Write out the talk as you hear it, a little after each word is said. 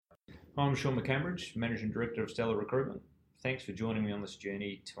I'm Sean McCambridge, Managing Director of Stellar Recruitment. Thanks for joining me on this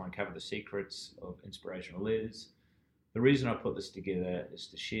journey to uncover the secrets of inspirational leaders. The reason I put this together is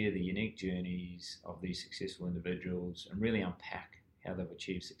to share the unique journeys of these successful individuals and really unpack how they've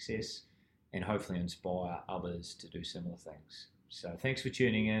achieved success and hopefully inspire others to do similar things. So thanks for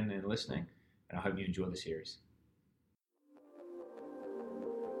tuning in and listening, and I hope you enjoy the series.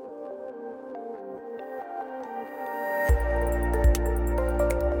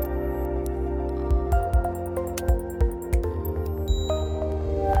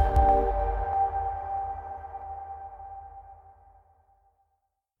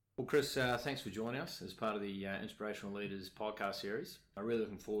 Well, Chris, thanks for joining us as part of the Inspirational Leaders podcast series. I'm really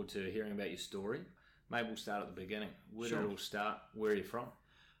looking forward to hearing about your story. Maybe we'll start at the beginning. Where did it all start? Where are you from?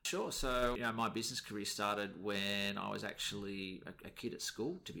 Sure. So, my business career started when I was actually a kid at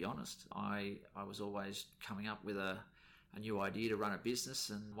school, to be honest. I was always coming up with a new idea to run a business,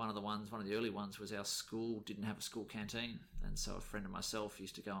 and one of the early ones was our school didn't have a school canteen, and so a friend of myself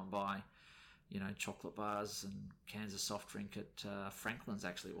used to go and buy chocolate bars and cans of soft drink at Franklin's,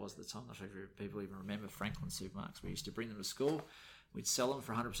 actually it was at the time. I'm not sure if people even remember Franklin's supermarkets. We used to bring them to school. We'd sell them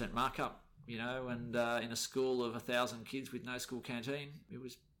for 100% markup, and in a school of 1,000 kids with no school canteen, it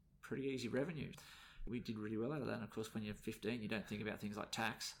was pretty easy revenue. We did really well out of that. And of course, when you're 15, you don't think about things like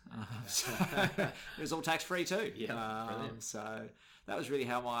tax. So it was all tax-free too. Yeah, so that was really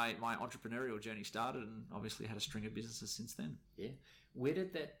how my entrepreneurial journey started, and obviously had a string of businesses since then. Yeah. Where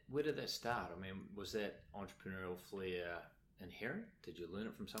did that start? I mean, was that entrepreneurial flair inherent? Did you learn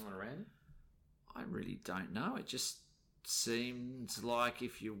it from someone around you? I really don't know. It just seemed like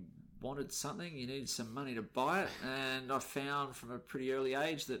if you wanted something, you needed some money to buy it, and I found from a pretty early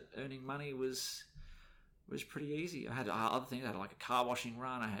age that earning money was pretty easy. I had other things. I had like a car washing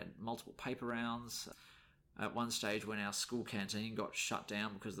run. I had multiple paper rounds. At one stage, when our school canteen got shut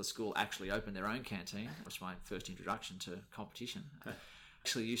down because the school actually opened their own canteen, which was my first introduction to competition. I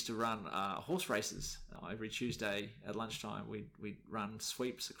actually used to run horse races. Every Tuesday at lunchtime, we'd run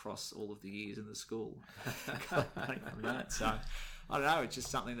sweeps across all of the years in the school. Got money from that. So I don't know, it's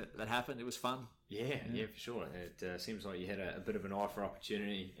just something that happened. It was fun. Yeah, for sure. It seems like you had a bit of an eye for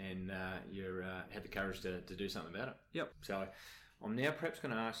opportunity, and you had the courage to do something about it. Yep. So I'm now perhaps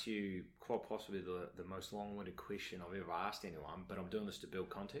going to ask you quite possibly the most long-winded question I've ever asked anyone, but I'm doing this to build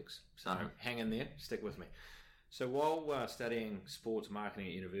context. So hang in there, stick with me. So while studying sports marketing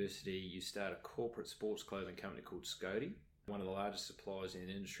at university, you started a corporate sports clothing company called Scody, one of the largest suppliers in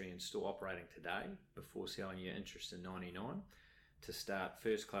the industry and still operating today, before selling your interest in 99 to start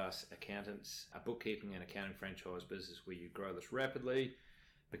First Class Accountants, a bookkeeping and accounting franchise business where you grow this rapidly,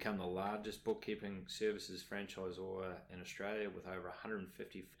 become the largest bookkeeping services franchisor in Australia with over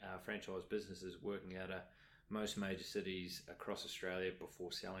 150 franchise businesses working out of most major cities across Australia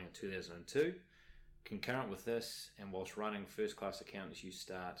before selling in 2002. Concurrent with this, and whilst running First Class Accountants, you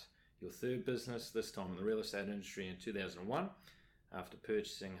start your third business, this time in the real estate industry, in 2001 after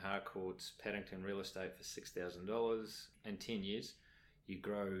purchasing Harcourt's Paddington real estate for $6,000. In 10 years, you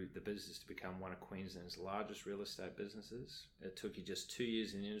grow the business to become one of Queensland's largest real estate businesses. It took you just 2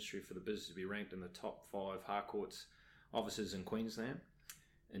 years in the industry for the business to be ranked in the top 5 Harcourt's offices in Queensland.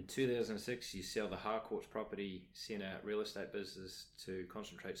 In 2006, you sell the Harcourt's Property Centre real estate business to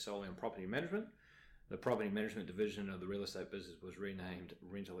concentrate solely on property management. The property management division of the real estate business was renamed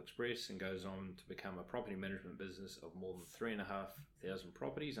Rental Express and goes on to become a property management business of more than 3,500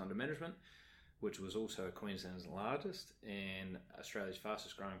 properties under management, which was also Queensland's largest and Australia's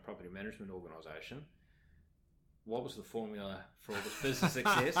fastest growing property management organisation. What was the formula for all this business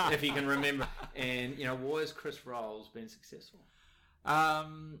success, if you can remember? And, why has Chris Rolls been successful?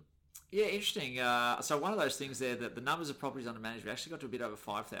 Yeah, interesting. So one of those things there, that the numbers of properties under management actually got to a bit over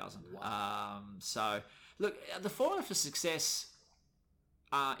 5,000. Wow. So look, the formula for success,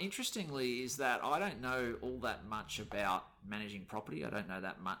 interestingly, is that I don't know all that much about managing property. I don't know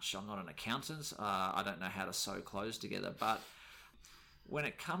that much. I'm not an accountant. I don't know how to sew clothes together. But when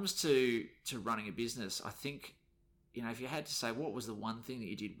it comes to running a business, I think, if you had to say what was the one thing that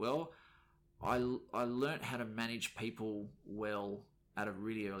you did well, I learned how to manage people well at a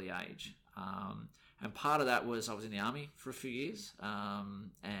really early age. And part of that was I was in the army for a few years,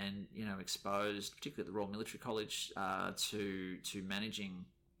 and exposed, particularly at the Royal Military College, to managing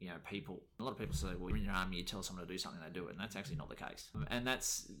people. A lot of people say, well, you're in your army, you tell someone to do something, they do it, and that's actually not the case. And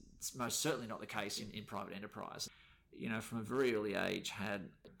that's most certainly not the case in private enterprise. From a very early age, had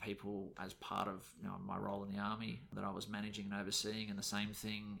people as part of my role in the army that I was managing and overseeing, and the same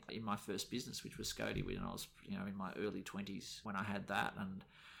thing in my first business, which was Scody, when I was in my early 20s when I had that.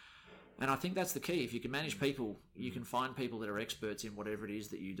 And I think that's the key. If you can manage people, you can find people that are experts in whatever it is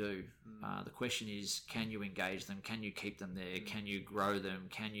that you do. The question is, can you engage them? Can you keep them there? Can you grow them?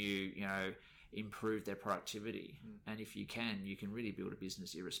 Can you, improve their productivity? And if you can really build a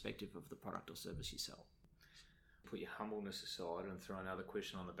business irrespective of the product or service you sell. Put your humbleness aside and throw another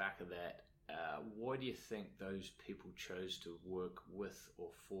question on the back of that. Why do you think those people chose to work with or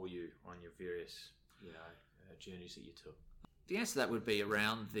for you on your various, journeys that you took? The answer to that would be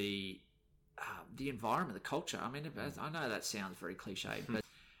around the environment, the culture. I mean, I know that sounds very cliched, but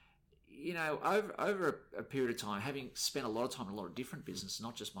over a period of time, having spent a lot of time in a lot of different businesses,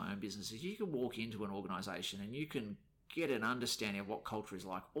 not just my own businesses, you can walk into an organisation and you can get an understanding of what culture is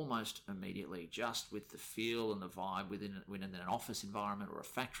like almost immediately, just with the feel and the vibe within an office environment or a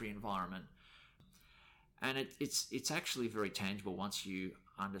factory environment. And it's actually very tangible once you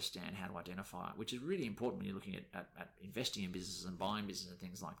understand how to identify it, which is really important when you're looking at investing in businesses and buying businesses and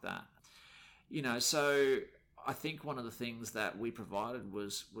things like that. So I think one of the things that we provided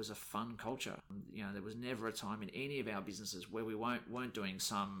was a fun culture. There was never a time in any of our businesses where we weren't doing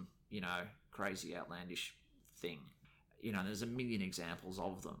some, crazy outlandish thing. There's a million examples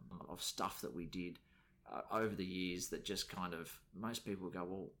of them, of stuff that we did over the years that just kind of, most people would go,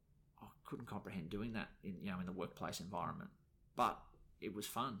 well, I couldn't comprehend doing that in the workplace environment. But it was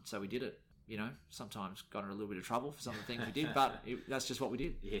fun, so we did it. Sometimes got in a little bit of trouble for some of the things we did, but that's just what we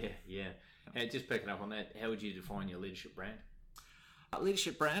did. Yeah. And just picking up on that, how would you define your leadership brand?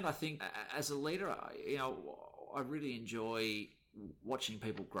 Leadership brand, I think, as a leader, I really enjoy watching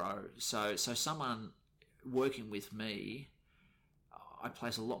people grow. So someone working with me, I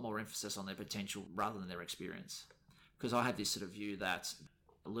place a lot more emphasis on their potential rather than their experience, because I have this sort of view that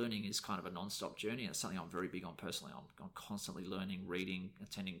learning is kind of a non-stop journey. It's something I'm very big on personally. I'm constantly learning, reading,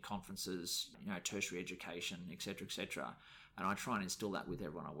 attending conferences, tertiary education, etc. And I try and instill that with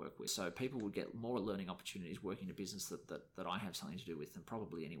everyone I work with. So people would get more learning opportunities working in a business that I have something to do with than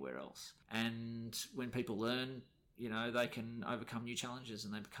probably anywhere else. And when people learn, they can overcome new challenges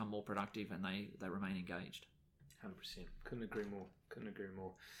and they become more productive and they remain engaged. 100%. Couldn't agree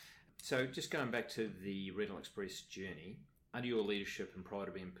more. So just going back to the Rental Express journey, under your leadership and prior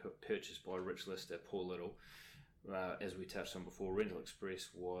to being purchased by Rich Lister, Paul Little, as we touched on before, Rental Express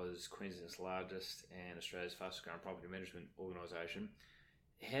was Queensland's largest and Australia's fastest growing property management organisation.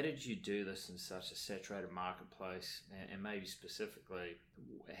 How did you do this in such a saturated marketplace, and maybe specifically,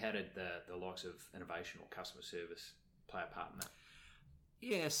 how did the likes of innovation or customer service play a part in that?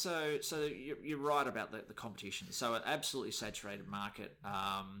 Yeah, so you're right about the competition. So an absolutely saturated market.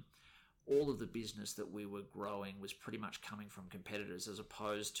 All of the business that we were growing was pretty much coming from competitors, as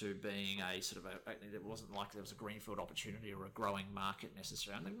opposed to being it wasn't like there was a greenfield opportunity or a growing market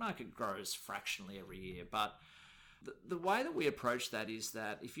necessarily. And the market grows fractionally every year. But the way that we approach that is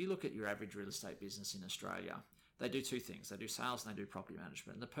that if you look at your average real estate business in Australia, they do two things. They do sales and they do property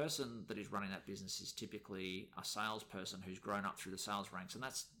management. And the person that is running that business is typically a salesperson who's grown up through the sales ranks, and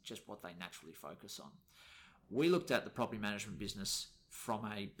that's just what they naturally focus on. We looked at the property management business from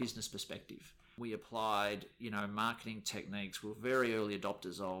a business perspective. We applied, marketing techniques. We're very early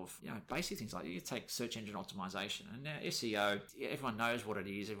adopters of, basic things like you take search engine optimization. And now SEO, everyone knows what it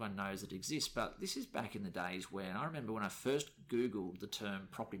is. Everyone knows it exists. But this is back in the days when I remember when I first Googled the term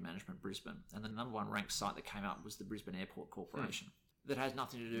property management Brisbane, and the number one ranked site that came up was the Brisbane Airport Corporation. That has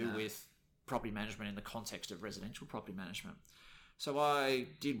nothing to do with property management in the context of residential property management. So I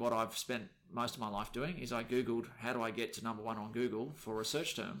did what I've spent most of my life doing, is I Googled, how do I get to number one on Google for a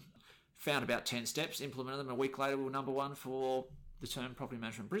search term? Found about 10 steps, implemented them, and a week later we were number one for the term property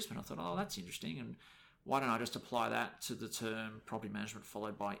management Brisbane. I thought, oh, that's interesting, and why don't I just apply that to the term property management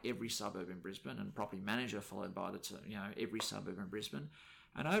followed by every suburb in Brisbane, and property manager followed by the term, every suburb in Brisbane.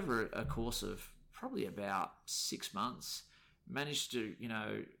 And over a course of probably about 6 months, managed to,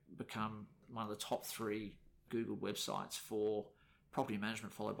 become one of the top 3 Google websites for property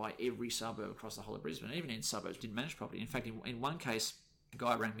management followed by every suburb across the whole of Brisbane. Even in suburbs, didn't manage property. In fact, in one case, a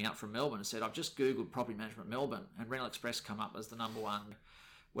guy rang me up from Melbourne and said, I've just Googled property management Melbourne, and Rental Express come up as the number one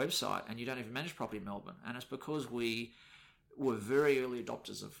website, and you don't even manage property in Melbourne. And it's because we were very early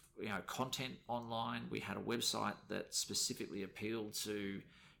adopters of content online. We had a website that specifically appealed to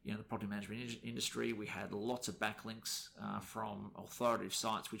the property management industry. We had lots of backlinks from authoritative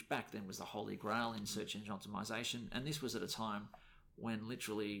sites, which back then was the holy grail in search engine optimization. And this was at a time when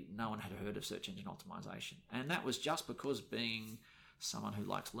literally no one had heard of search engine optimization. And that was just because, being someone who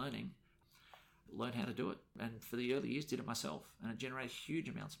likes learning, learned how to do it. And for the early years, did it myself. And it generated huge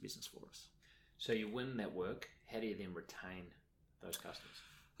amounts of business for us. So you win that work. How do you then retain those customers?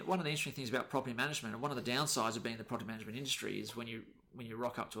 One of the interesting things about property management, and one of the downsides of being in the property management industry, is when you when you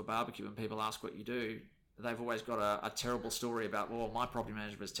rock up to a barbecue and people ask what you do, they've always got a terrible story about, well, my property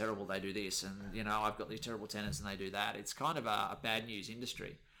manager is terrible, they do this, and I've got these terrible tenants and they do that. It's kind of a bad news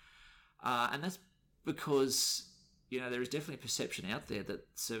industry, and that's because there is definitely a perception out there that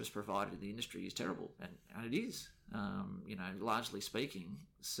service provided in the industry is terrible, and it is. Largely speaking,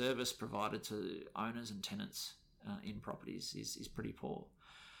 service provided to owners and tenants in properties is pretty poor.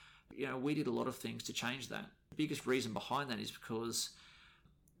 We did a lot of things to change that. The biggest reason behind that is because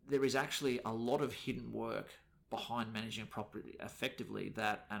there is actually a lot of hidden work behind managing a property effectively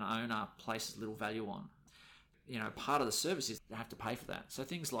that an owner places little value on. Part of the service is they have to pay for that. So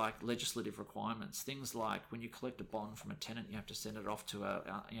things like legislative requirements, things like when you collect a bond from a tenant, you have to send it off to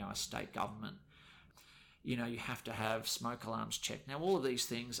a state government. You have to have smoke alarms checked. Now, all of these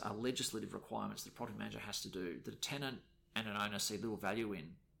things are legislative requirements that the property manager has to do that a tenant and an owner see little value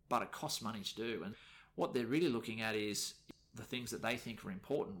in, but it costs money to do. And what they're really looking at is the things that they think are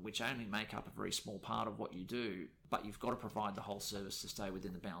important, which only make up a very small part of what you do, but you've got to provide the whole service to stay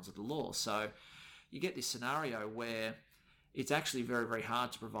within the bounds of the law. So you get this scenario where it's actually very, very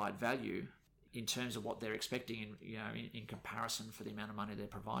hard to provide value in terms of what they're expecting in comparison for the amount of money they're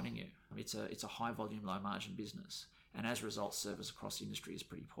providing you. It's a high volume, low margin business. And as a result, service across the industry is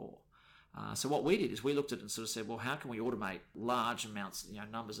pretty poor. So what we did is we looked at it and sort of said, well, how can we automate large amounts,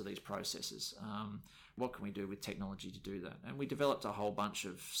 numbers of these processes? What can we do with technology to do that? And we developed a whole bunch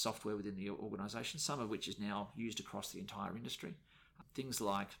of software within the organisation, some of which is now used across the entire industry. Things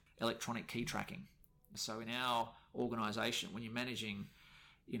like electronic key tracking. So in our organisation, when you're managing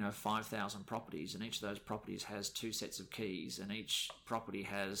 5,000 properties, and each of those properties has 2 sets of keys, and each property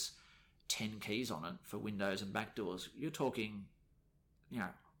has 10 keys on it for windows and back doors, you're talking,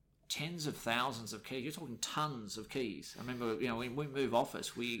 tens of thousands of keys. You're talking tons of keys. I remember, when we move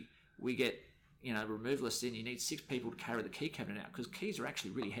office, we get, removalists in. You need 6 people to carry the key cabinet out because keys are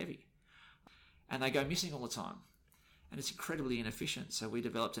actually really heavy, and they go missing all the time. And it's incredibly inefficient. So we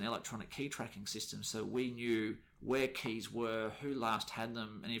developed an electronic key tracking system so we knew where keys were, who last had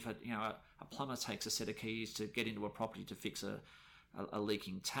them, and if a plumber takes a set of keys to get into a property to fix a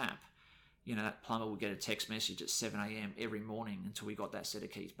leaking tap, that plumber would get a text message at 7 a.m. every morning until we got that set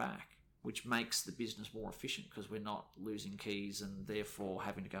of keys back, which makes the business more efficient because we're not losing keys and therefore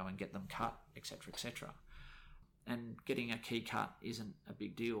having to go and get them cut, etc., etc. And getting a key cut isn't a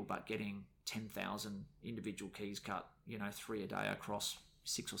big deal, but getting 10,000 individual keys cut, 3 a day across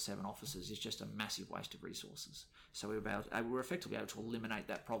 6 or 7 offices is just a massive waste of resources. So we were effectively able to eliminate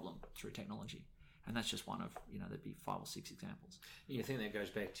that problem through technology. And that's just one of, there'd be 5 or 6 examples. You think that goes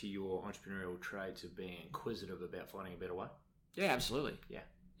back to your entrepreneurial traits of being inquisitive about finding a better way? Yeah, absolutely. Yeah,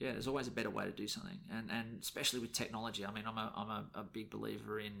 there's always a better way to do something. And especially with technology. I mean, I'm a big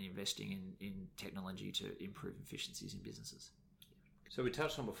believer in investing in technology to improve efficiencies in businesses. So we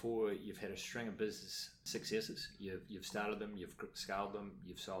touched on before, you've had a string of business successes. You've started them, you've scaled them,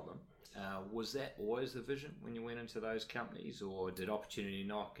 you've sold them. Was that always the vision when you went into those companies, or did opportunity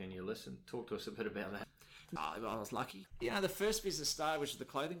knock and you listened? Talk to us a bit about that. I was lucky. The first business started, which was the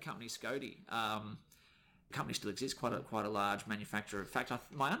clothing company, Scody. The company still exists, quite a large manufacturer. In fact,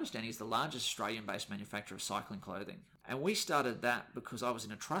 my understanding is the largest Australian-based manufacturer of cycling clothing. And we started that because I was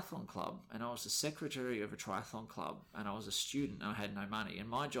in a triathlon club, and I was the secretary of a triathlon club, and I was a student and I had no money. And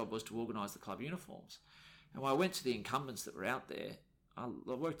my job was to organise the club uniforms. And when I went to the incumbents that were out there, I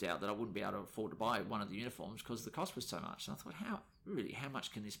worked out that I wouldn't be able to afford to buy one of the uniforms because the cost was so much. And I thought, how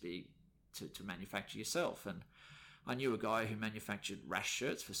much can this be to manufacture yourself? And I knew a guy who manufactured rash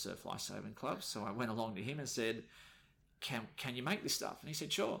shirts for surf lifesaving clubs, so I went along to him and said, can you make this stuff? And he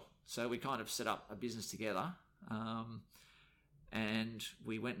said, sure. So we kind of set up a business together, and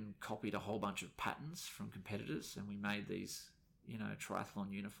we went and copied a whole bunch of patterns from competitors, and we made these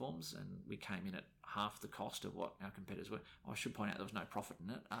triathlon uniforms, and we came in at half the cost of what our competitors were. I should point out there was no profit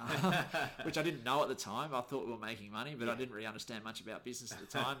in it, which I didn't know at the time. I thought we were making money, but I didn't really understand much about business at the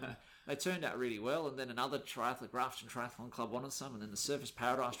time. And they turned out really well, and then another Grafton Triathlon Club wanted some, and then the Surfers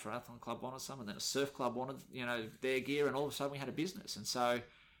Paradise Triathlon Club wanted some, and then a surf club wanted their gear, and all of a sudden we had a business. And so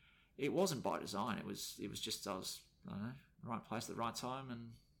it wasn't by design. It was just I was the right place at the right time. And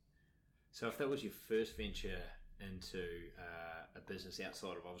so if that was your first venture into a business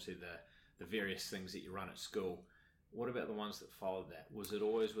outside of obviously the various things that you run at school, what about the ones that followed that? Was it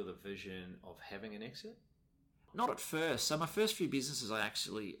always with a vision of having an exit? Not at first. So my first few businesses I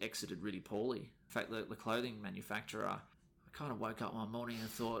actually exited really poorly. In fact, the clothing manufacturer, I kind of woke up one morning and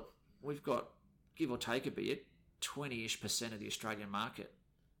thought, we've got, give or take a bit, 20-ish% of the Australian market,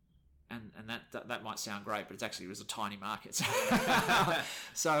 and that might sound great, but it was a tiny market.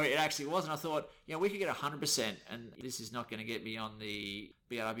 So it actually wasn't. I thought, we could get 100%, and this is not going to get me on the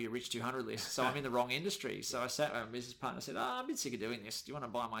BRW Rich 200 list. So I'm in the wrong industry. So I sat with my business partner and said, I'm a bit sick of doing this. Do you want to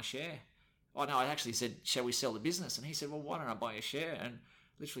buy my share? Oh, no, I actually said, shall we sell the business? And he said, well, why don't I buy your share? And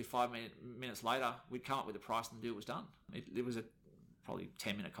literally 5 minutes later, we'd come up with a price and the deal was done. It was a probably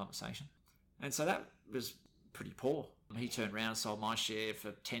 10-minute conversation. And so that was pretty poor. He turned around and sold my share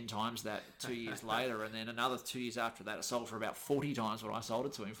for 10 times that 2 years later, and then another 2 years after that, it sold for about 40 times what I sold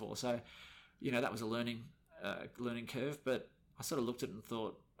it to him for. So, that was a learning curve. But I sort of looked at it and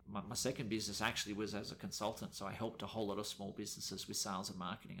thought, my second business actually was as a consultant. So I helped a whole lot of small businesses with sales and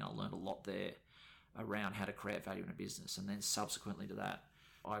marketing. I learned a lot there around how to create value in a business. And then subsequently to that,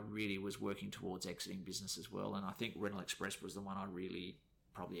 I really was working towards exiting business as well. And I think Rental Express was the one I really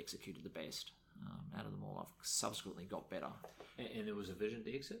probably executed the best. Out of them all, I've subsequently got better. And there was a vision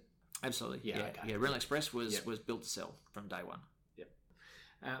to exit? Absolutely. Yeah. Okay. Yeah. Rental Express was built to sell from day one. Yep.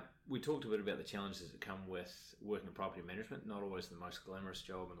 We talked a bit about the challenges that come with working in property management. Not always the most glamorous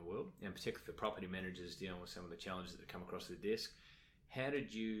job in the world, and particularly for property managers dealing with some of the challenges that come across their desk. How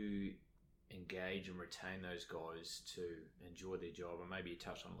did you engage and retain those guys to enjoy their job? And maybe you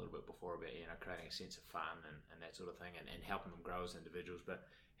touched on a little bit before about creating a sense of fun and that sort of thing, and helping them grow as individuals. But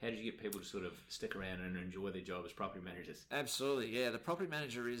how did you get people to sort of stick around and enjoy their job as property managers? Absolutely, yeah. The property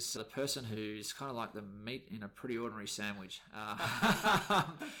manager is the person who's kind of like the meat in a pretty ordinary sandwich.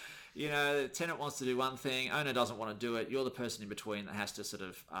 The tenant wants to do one thing, owner doesn't want to do it. You're the person in between that has to sort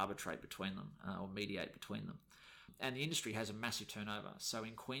of arbitrate between them or mediate between them. And the industry has a massive turnover. So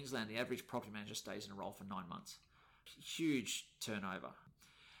in Queensland, the average property manager stays in a role for 9 months. Huge turnover.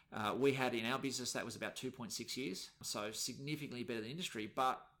 We had in our business, that was about 2.6 years. So significantly better than the industry,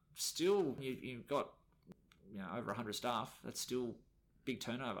 but still you've got over 100 staff. That's still big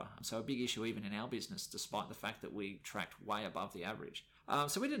turnover. So a big issue even in our business, despite the fact that we tracked way above the average.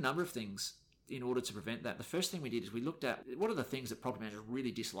 So we did a number of things in order to prevent that. The first thing we did is we looked at what are the things that property managers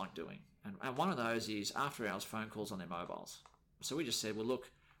really dislike doing. And one of those is after hours phone calls on their mobiles. So we just said, well, look,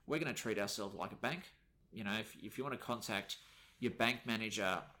 we're going to treat ourselves like a bank. If you want to contact your bank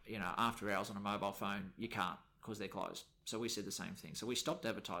manager, after hours on a mobile phone, you can't because they're closed. So we said the same thing. So we stopped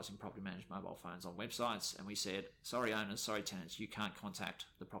advertising property managed mobile phones on websites, and we said, sorry owners, sorry tenants, you can't contact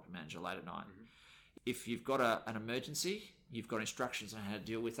the property manager late at night. Mm-hmm. If you've got an emergency, you've got instructions on how to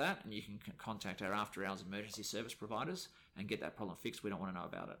deal with that, and you can contact our after hours emergency service providers and get that problem fixed. We don't want to know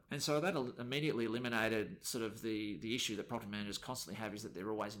about it. And so that immediately eliminated sort of the issue that property managers constantly have, is that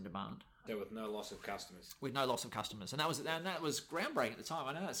they're always in demand. So with no loss of customers. With no loss of customers. And that was groundbreaking at the time.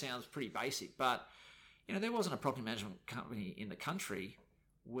 I know that sounds pretty basic, but there wasn't a property management company in the country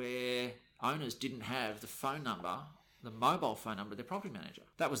where owners didn't have the phone number, the mobile phone number of their property manager.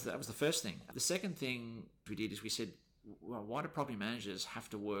 That was the first thing. The second thing we did is we said, well, why do property managers have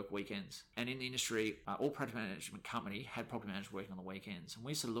to work weekends? And in the industry, all property management company had property managers working on the weekends. And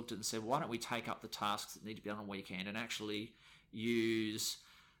we sort of looked at it and said, why don't we take up the tasks that need to be done on a weekend and actually use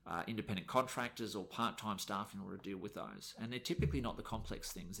independent contractors or part-time staff in order to deal with those. And they're typically not the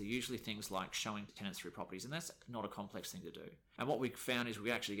complex things. They're usually things like showing tenants through properties, and that's not a complex thing to do. And what we found is we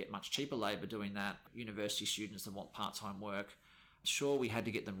actually get much cheaper labour doing that. University students that want part-time work, sure, we had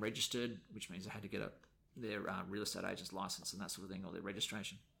to get them registered, which means they had to get their real estate agent's license and that sort of thing, or their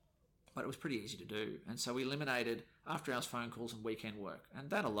registration. But it was pretty easy to do. And so we eliminated after-hours phone calls and weekend work. And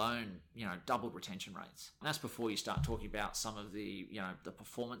that alone, doubled retention rates. And that's before you start talking about some of the, the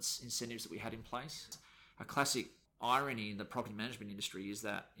performance incentives that we had in place. A classic irony in the property management industry is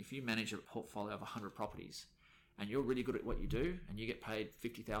that if you manage a portfolio of 100 properties and you're really good at what you do and you get paid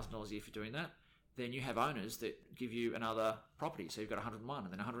 $50,000 a year for doing that, then you have owners that give you another property. So you've got 101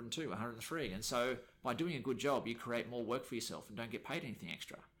 and then 102, 103. And so by doing a good job, you create more work for yourself and don't get paid anything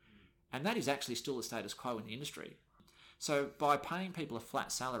extra. And that is actually still the status quo in the industry. So by paying people a flat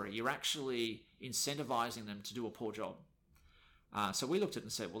salary, you're actually incentivizing them to do a poor job. So we looked at it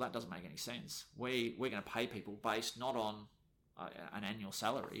and said, well, that doesn't make any sense. We're going to pay people based not on an annual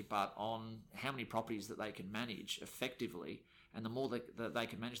salary, but on how many properties that they can manage effectively. And the more that they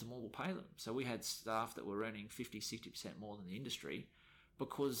can manage, the more we'll pay them. So we had staff that were earning 50, 60% more than the industry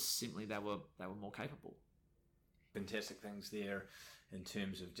because simply they were more capable. Fantastic things there in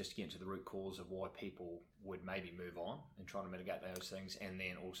terms of just getting to the root cause of why people would maybe move on and trying to mitigate those things, and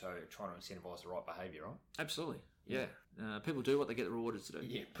then also trying to incentivize the right behaviour, right? Absolutely, yeah. People do what they get rewarded to do.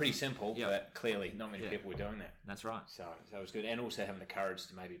 Yeah, pretty simple, but clearly not many people were doing that. That's right. So it was good. And also having the courage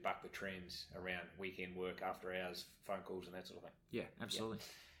to maybe buck the trends around weekend work, after hours, phone calls and that sort of thing. Yeah, absolutely.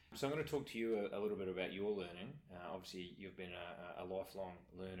 So I'm going to talk to you a little bit about your learning. Obviously, you've been a lifelong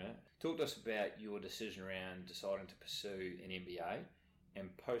learner. Talk to us about your decision around deciding to pursue an MBA,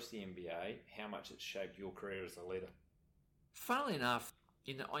 and post the MBA, how much it's shaped your career as a leader. Funnily enough,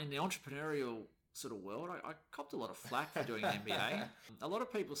 in the entrepreneurial sort of world, I copped a lot of flack for doing an MBA. A lot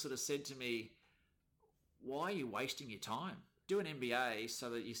of people sort of said to me, why are you wasting your time? Do an MBA so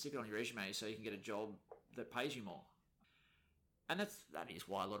that you stick it on your resume so you can get a job that pays you more. And that is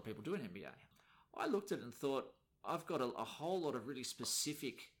why a lot of people do an MBA. I looked at it and thought, I've got a whole lot of really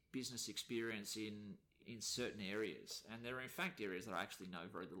specific business experience in certain areas. And there are in fact areas that I actually know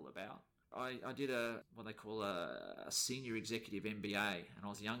very little about. I did what they call a senior executive MBA, and I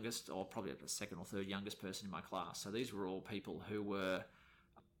was the youngest, or probably the second or third youngest person in my class. So these were all people who were,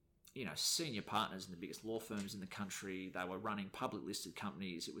 senior partners in the biggest law firms in the country. They were running public listed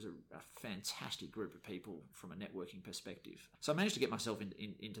companies. It was a fantastic group of people from a networking perspective. So I managed to get myself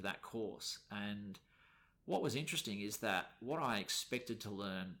into that course. And what was interesting is that what I expected to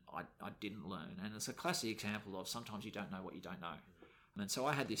learn, I didn't learn. And it's a classic example of sometimes you don't know what you don't know. And so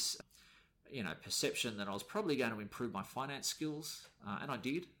I had this perception that I was probably going to improve my finance skills, and I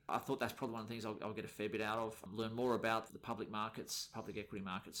did. I thought that's probably one of the things I'll get a fair bit out of, learn more about the public markets, public equity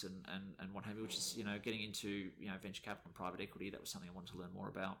markets and what have you, which is, getting into, venture capital and private equity. That was something I wanted to learn more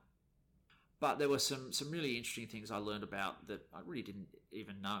about. But there were some really interesting things I learned about that I really didn't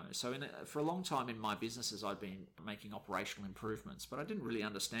even know. So for a long time in my businesses, I'd been making operational improvements, but I didn't really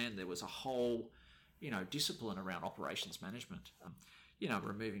understand there was a whole, discipline around operations management.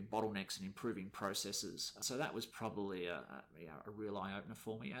 Removing bottlenecks and improving processes. So that was probably a real eye-opener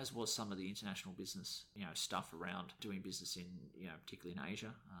for me, as was some of the international business, stuff around doing business in, particularly in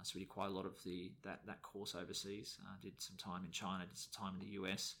Asia. So we did quite a lot of that course overseas. Did some time in China, did some time in the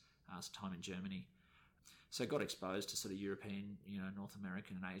US, some time in Germany. So got exposed to sort of European, North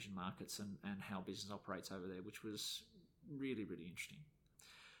American and Asian markets and how business operates over there, which was really, really interesting.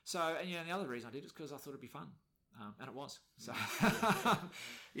 So, and the other reason I did it is because I thought it'd be fun. And it was. So,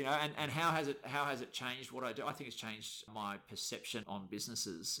 and how has it changed what I do? I think it's changed my perception on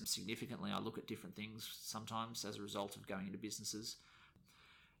businesses significantly. I look at different things sometimes as a result of going into businesses.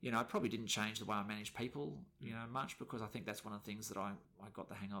 I probably didn't change the way I manage people, much, because I think that's one of the things that I got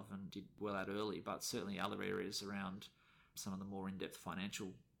the hang of and did well at early, but certainly other areas around some of the more in-depth financial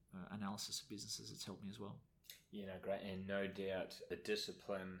analysis of businesses, it's helped me as well. Great. And no doubt the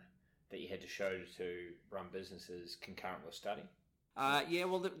discipline that you had to show to run businesses concurrent with study?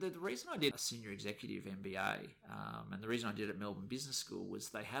 Well, the reason I did a senior executive MBA and the reason I did it at Melbourne Business School was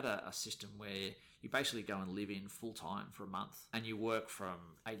they had a system where you basically go and live in full time for a month and you work from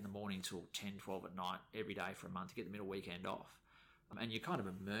 8 in the morning till 10, 12 at night every day for a month to get the middle weekend off. And you're kind of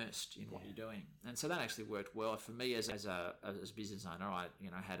immersed in what you're doing. And so that actually worked well for me as a business owner. I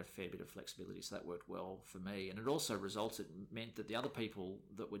had a fair bit of flexibility, so that worked well for me. And it also meant that the other people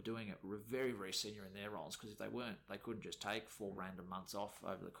that were doing it were very, very senior in their roles, because if they weren't, they couldn't just take 4 random months off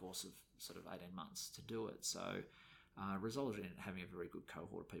over the course of sort of 18 months to do it. So resulted in having a very good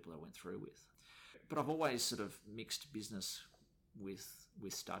cohort of people I went through with. But I've always sort of mixed business with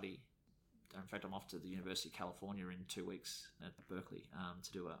study. In fact, I'm off to the University of California in 2 weeks at Berkeley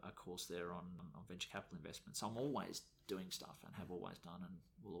to do a course there on venture capital investment. So I'm always doing stuff and have always done and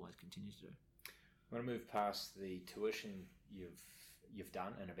will always continue to do. I want to move past the tuition you've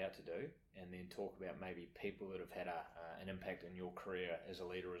done and about to do, and then talk about maybe people that have had an impact in your career as a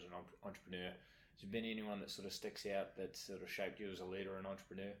leader, as an entrepreneur. Has there been anyone that sort of sticks out that sort of shaped you as a leader and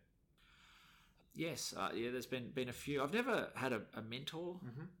entrepreneur? Yes, there's been a few. I've never had a mentor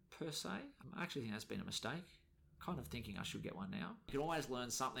per se. I actually think that's been a mistake. Kind of thinking I should get one now. You can always learn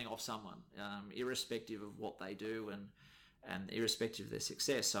something off someone, irrespective of what they do and irrespective of their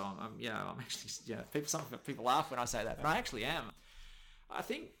success. So I'm actually, some people laugh when I say that, but I actually am. I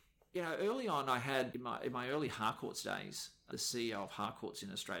think, early on I had in my early Harcourts days, the CEO of Harcourts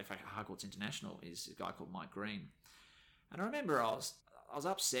in Australia, in fact Harcourts International, is a guy called Mike Green, and I remember I was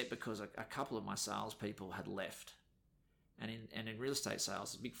upset because a couple of my salespeople had left. And in real estate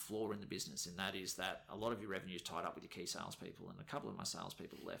sales, there's a big flaw in the business, and that is that a lot of your revenue is tied up with your key salespeople. And a couple of my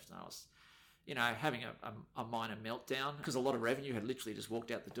salespeople left, and I was, having a minor meltdown because a lot of revenue had literally just walked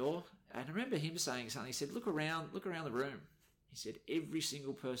out the door. And I remember him saying something. He said, "Look around the room." He said, "Every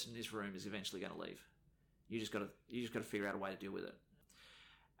single person in this room is eventually going to leave. You just got to figure out a way to deal with it."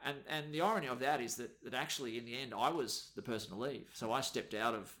 And the irony of that is that actually in the end I was the person to leave. So I stepped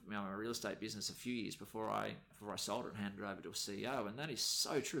out of my real estate business a few years before I sold it and handed it over to a CEO. And that is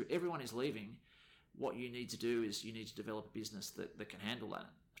so true. Everyone is leaving. What you need to do is you need to develop a business that can handle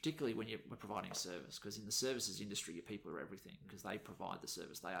that. particularly when we're providing a service, because in the services industry, your people are everything, because they provide the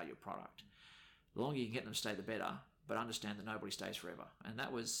service, they are your product. The longer you can get them to stay, the better, but understand that nobody stays forever. And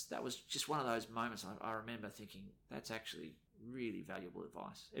that was just one of those moments I remember thinking, that's actually really valuable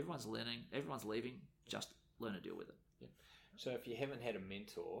advice. Everyone's leaving, just learn to deal with it. Yeah. So if you haven't had a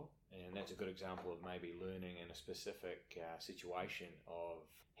mentor, and that's a good example of maybe learning in a specific situation of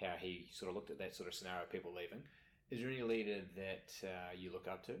how he sort of looked at that sort of scenario, people leaving, is there any leader that you look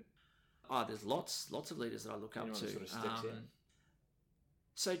up to? Oh, there's lots of leaders that I look up to. That sort of sticks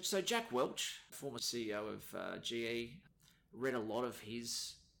out? So Jack Welch, former CEO of GE, read a lot of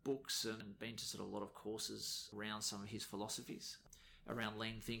his books and been to sort of a lot of courses around some of his philosophies around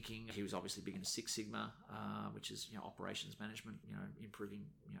lean thinking. He was obviously big into Six Sigma, which is operations management, improving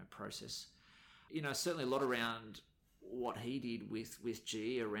process. Certainly a lot around what he did with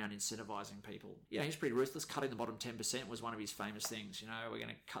GE around incentivizing people. He's pretty ruthless. Cutting the bottom 10% was one of his famous things. We're going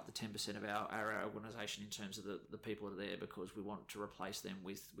to cut the 10% of our organisation in terms of the people that are there, because we want to replace them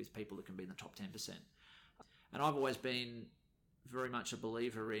with people that can be in the top 10%. And I've always been very much a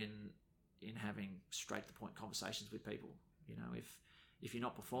believer in having straight to the point conversations with people. If you're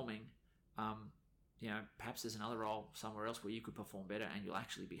not performing, perhaps there's another role somewhere else where you could perform better and you'll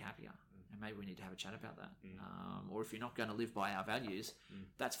actually be happier. And maybe we need to have a chat about that. Or if you're not going to live by our values,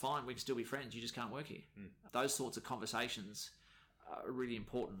 that's fine. We can still be friends. You just can't work here. Those sorts of conversations are really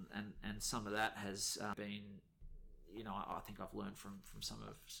important. And some of that has been, I think I've learned from some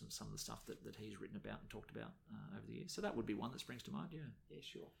of the stuff that he's written about and talked about over the years. So that would be one that springs to mind. Yeah,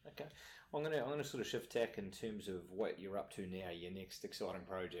 sure. Okay. I'm gonna sort of shift tack in terms of what you're up to now, your next exciting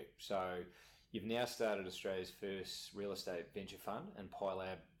project. So you've now started Australia's first real estate venture fund and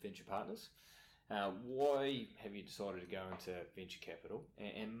PieLab Venture Partners. Why have you decided to go into venture capital?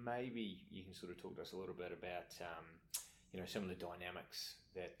 And maybe you can sort of talk to us a little bit about some of the dynamics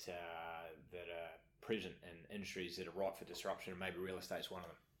that are present in industries that are ripe for disruption, and maybe real estate's one of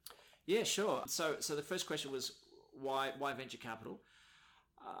them. Yeah, sure. So the first question was why venture capital?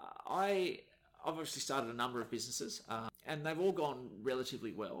 I've obviously started a number of businesses, and they've all gone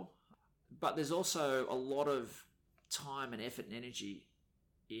relatively well. But there's also a lot of time and effort and energy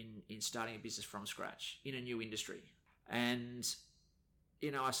in starting a business from scratch in a new industry. And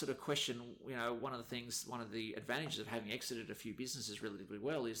I sort of question, one of the advantages of having exited a few businesses relatively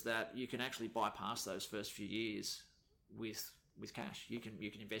well is that you can actually bypass those first few years with cash. You can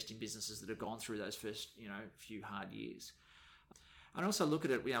invest in businesses that have gone through those first, few hard years. I also look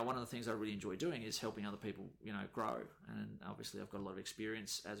at it, one of the things I really enjoy doing is helping other people, grow. And obviously I've got a lot of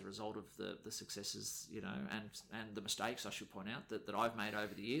experience as a result of the successes, and the mistakes, I should point out, that I've made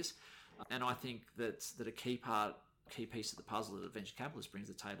over the years. And I think that a key piece of the puzzle that a venture capitalist brings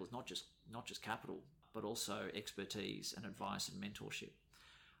to the table is not just capital, but also expertise and advice and mentorship.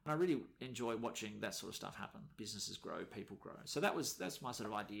 And I really enjoy watching that sort of stuff happen. Businesses grow, people grow. So that's my sort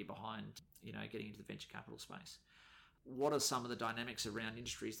of idea behind, getting into the venture capital space. What are some of the dynamics around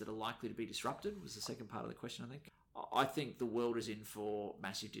industries that are likely to be disrupted was the second part of the question, I think. I think the world is in for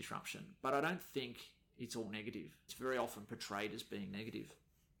massive disruption, but I don't think it's all negative. It's very often portrayed as being negative.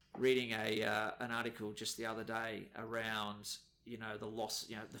 Reading an article just the other day around, the loss,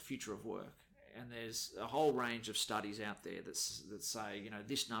 the future of work. And there's a whole range of studies out there that say,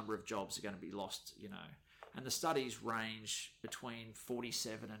 this number of jobs are going to be lost, And the studies range between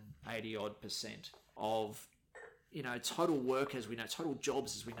 47 and 80 odd % of total work as we know, total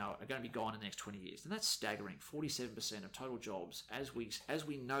jobs as we know it, are going to be gone in the next 20 years. And that's staggering. 47% of total jobs as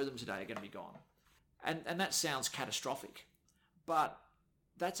we know them today are going to be gone. And that sounds catastrophic, but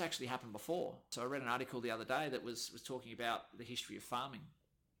that's actually happened before. So I read an article the other day that was talking about the history of farming.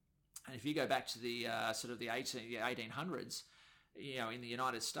 And if you go back to the sort of the 1800s, in the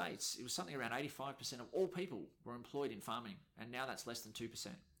United States, it was something around 85% of all people were employed in farming. And now that's less than 2%.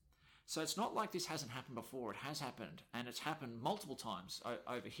 So it's not like this hasn't happened before. It has happened, and it's happened multiple times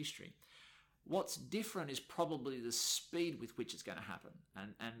over history. What's different is probably the speed with which it's going to happen.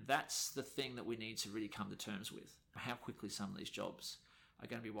 And that's the thing that we need to really come to terms with. How quickly some of these jobs are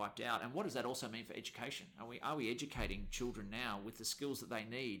going to be wiped out. And what does that also mean for education? Are we educating children now with the skills that they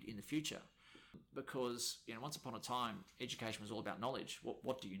need in the future? Because, once upon a time, education was all about knowledge.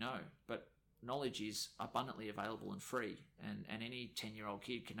 What do you know? But knowledge is abundantly available and free, and any 10-year-old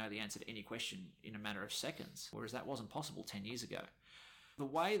kid can know the answer to any question in a matter of seconds, whereas that wasn't possible 10 years ago. The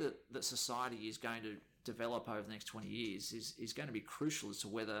way that society is going to develop over the next 20 years is going to be crucial as to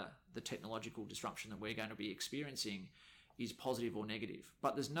whether the technological disruption that we're going to be experiencing is positive or negative.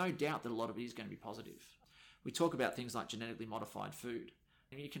 But there's no doubt that a lot of it is going to be positive. We talk about things like genetically modified food.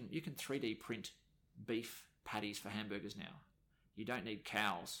 You can 3D print beef patties for hamburgers now. you don't need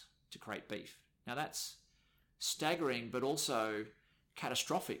cows to create beef. Now that's staggering, but also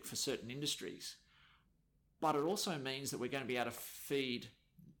catastrophic for certain industries. But it also means that we're going to be able to feed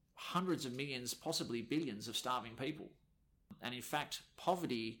hundreds of millions, possibly billions of starving people. And in fact,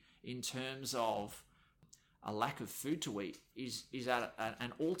 poverty in terms of a lack of food to eat is at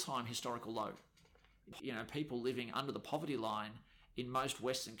an all-time historical low. People living under the poverty line in most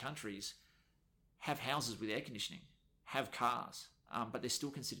Western countries have houses with air conditioning, have cars, but they're still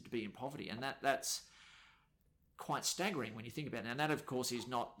considered to be in poverty. And that's quite staggering when you think about it. And that, of course, is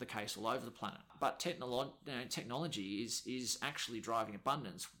not the case all over the planet. But technology is actually driving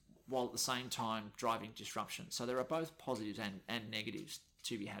abundance while at the same time driving disruption. So there are both positives and negatives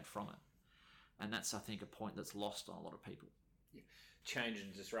to be had from it. And that's, I think, a point that's lost on a lot of people. Yeah. Change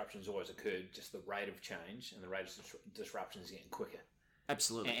and disruption has always occurred, just the rate of change and the rate of disruption is getting quicker.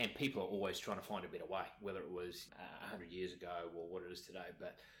 Absolutely. And people are always trying to find a better way, whether it was 100 years ago or what it is today.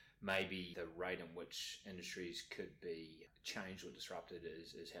 But maybe the rate in which industries could be changed or disrupted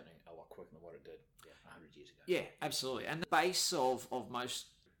is happening a lot quicker than what it did 100 years ago. Yeah, absolutely. And the base of most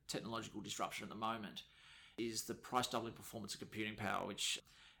technological disruption at the moment is the price doubling performance of computing power, which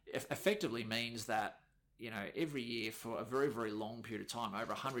effectively means that every year for a very, very long period of time, over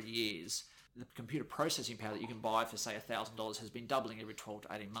 100 years, the computer processing power that you can buy for, say, $1,000 has been doubling every 12 to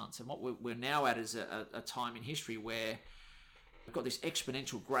 18 months. And what we're now at is a time in history where we've got this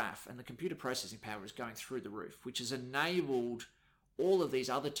exponential graph and the computer processing power is going through the roof, which has enabled all of these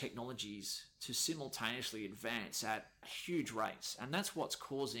other technologies to simultaneously advance at huge rates. And that's what's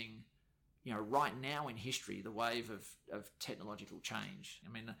causing, right now in history, the wave of technological change.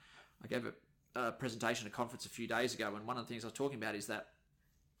 I mean, I gave a presentation at a conference a few days ago, and one of the things I was talking about is that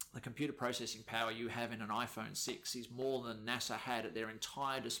the computer processing power you have in an iPhone 6 is more than NASA had at their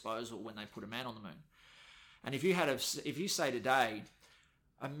entire disposal when they put a man on the moon. And if you say today,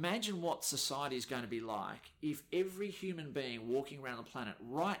 imagine what society is going to be like if every human being walking around the planet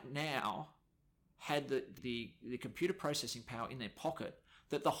right now had the computer processing power in their pocket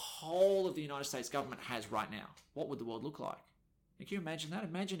that the whole of the United States government has right now. What would the world look like? Can you imagine that?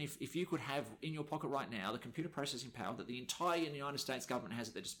 Imagine if you could have in your pocket right now the computer processing power that the entire United States government has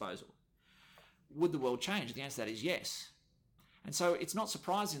at their disposal. Would the world change? The answer to that is yes. And so it's not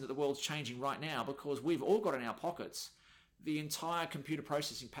surprising that the world's changing right now because we've all got in our pockets the entire computer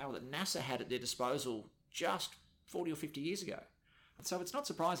processing power that NASA had at their disposal just 40 or 50 years ago. And so it's not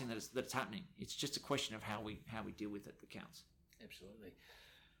surprising that it's happening. It's just a question of how we deal with it that counts. Absolutely.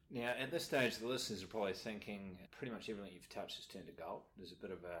 Now, at this stage, the listeners are probably thinking pretty much everything you've touched has turned to gold. There's a bit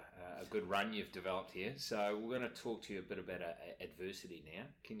of a good run you've developed here. So we're going to talk to you a bit about adversity now.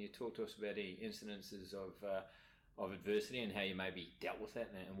 Can you talk to us about any incidences of adversity and how you maybe dealt with that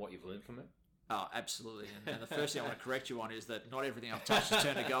and what you've learned from it? Oh, absolutely. And the first thing I want to correct you on is that not everything I've touched has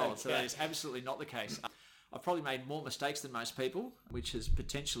turned to gold. So that is absolutely not the case. I've probably made more mistakes than most people, which has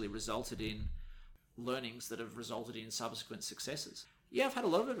potentially resulted in learnings that have resulted in subsequent successes. Yeah, I've had a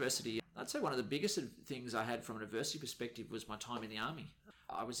lot of adversity. I'd say one of the biggest things I had from an adversity perspective was my time in the Army.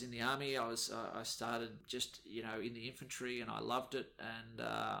 I was in the Army. I started just, in the infantry, and I loved it. And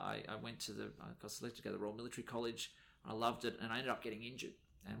I got selected to go to the Royal Military College. I loved it, and I ended up getting injured.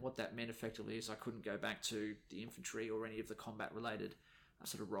 And what that meant effectively is I couldn't go back to the infantry or any of the combat-related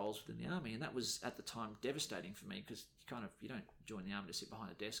sort of roles within the Army. And that was, at the time, devastating for me because you don't join the Army to sit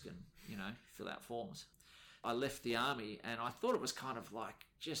behind a desk and, fill out forms. I left the Army and I thought it was kind of like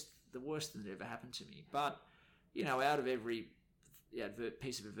just the worst thing that ever happened to me. But, out of every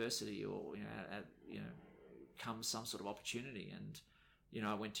piece of adversity or, comes some sort of opportunity. And,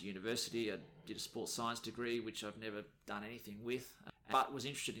 I went to university. I did a sports science degree, which I've never done anything with, but was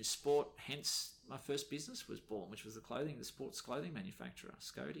interested in sport. Hence, my first business was born, which was the sports clothing manufacturer,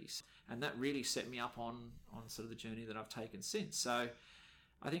 Scotties. And that really set me up on sort of the journey that I've taken since. So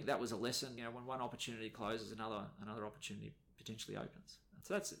I think that was a lesson. When one opportunity closes, another opportunity potentially opens.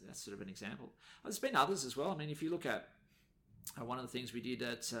 So that's sort of an example. There's been others as well. I mean, if you look at one of the things we did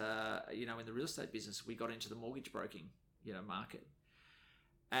at in the real estate business, we got into the mortgage broking market,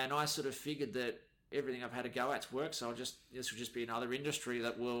 and I sort of figured that everything I've had to go at's worked, so this will just be another industry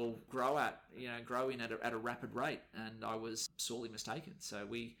that will grow in at a rapid rate, and I was sorely mistaken. So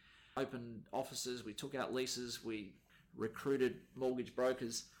we opened offices, we took out leases, we recruited mortgage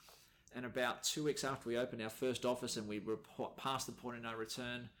brokers, and about 2 weeks after we opened our first office and we were past the point of no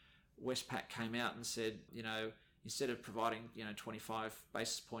return, Westpac came out and said, instead of providing 25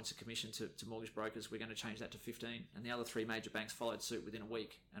 basis points of commission to mortgage brokers, we're going to change that to 15. And the other 3 major banks followed suit within a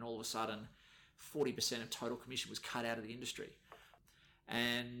week, and all of a sudden 40% of total commission was cut out of the industry.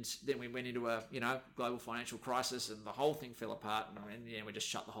 And then we went into a, global financial crisis, and the whole thing fell apart, and we just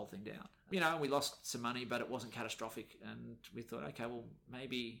shut the whole thing down. We lost some money, but it wasn't catastrophic. And we thought, okay, well,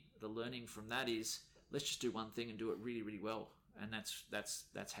 maybe the learning from that is let's just do one thing and do it really, really well. And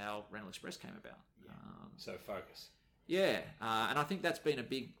that's how Rental Express came about. Yeah. So focus. Yeah, and I think that's been a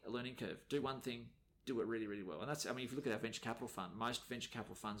big learning curve. Do one thing, do it really, really well. And if you look at our venture capital fund, most venture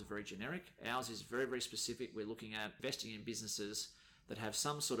capital funds are very generic. Ours is very, very specific. We're looking at investing in businesses that have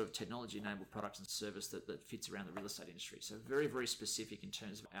some sort of technology-enabled products and service that fits around the real estate industry. So very, very specific in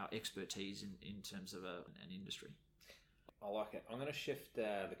terms of our expertise in terms of an industry. I like it. I'm going to shift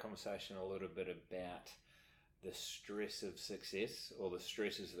the conversation a little bit about the stress of success, or the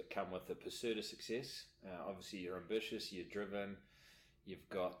stresses that come with the pursuit of success. Obviously, you're ambitious, you're driven, you've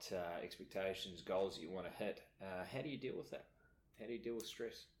got expectations, goals that you want to hit. How do you deal with that? How do you deal with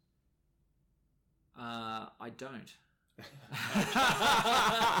stress? I don't.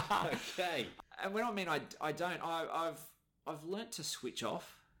 Okay. And when I mean I don't, I've learnt to switch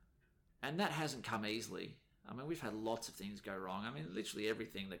off, and that hasn't come easily. I mean, we've had lots of things go wrong. I mean, literally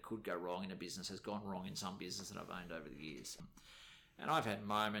everything that could go wrong in a business has gone wrong in some business that I've owned over the years. And I've had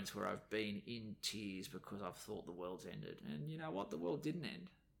moments where I've been in tears because I've thought the world's ended. And you know what? The world didn't end.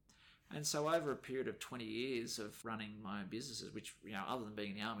 And so over a period of 20 years of running my own businesses, which, other than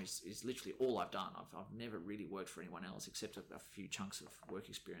being in the army, is literally all I've done. I've never really worked for anyone else, except a few chunks of work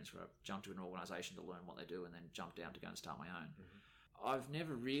experience where I've jumped to an organisation to learn what they do and then jumped down to go and start my own. Mm-hmm. I've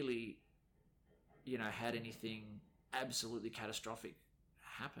never really, had anything absolutely catastrophic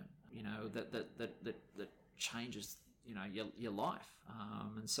happen, that changes, your life.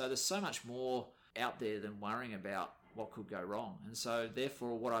 And so there's so much more out there than worrying about what could go wrong. And so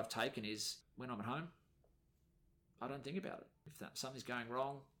therefore what I've taken is, when I'm at home, I don't think about it. If something's going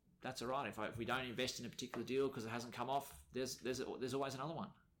wrong, that's all right. If we don't invest in a particular deal because it hasn't come off, there's always another one.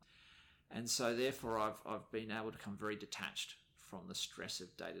 And so therefore I've been able to become very detached from the stress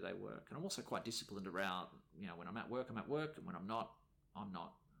of day-to-day work. And I'm also quite disciplined around, when I'm at work, I'm at work, and when I'm not, I'm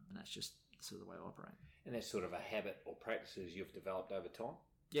not. And that's just sort of the way I operate. And that's sort of a habit or practices you've developed over time?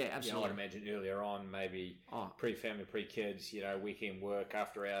 Yeah, absolutely. I'd imagine earlier on, maybe pre-family, pre-kids, weekend work,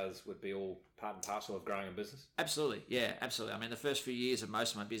 after hours would be all part and parcel of growing a business? Absolutely, yeah, absolutely. I mean, the first few years of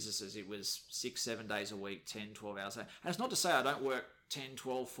most of my businesses, it was 6-7 days a week, 10, 12 hours a day. And it's not to say I don't work 10,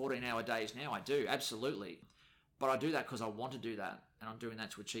 12, 14-hour days now. I do, absolutely. But I do that because I want to do that, and I'm doing that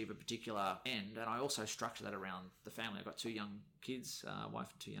to achieve a particular end. And I also structure that around the family. I've got 2 young kids,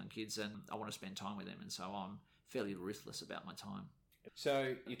 wife and 2 young kids, and I want to spend time with them. And so I'm fairly ruthless about my time.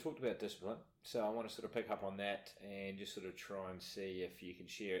 So you talked about discipline. So I want to sort of pick up on that and just sort of try and see if you can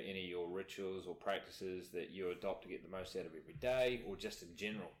share any of your rituals or practices that you adopt to get the most out of every day, or just in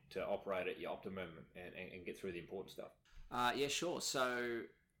general to operate at your optimum and get through the important stuff. Yeah, sure. So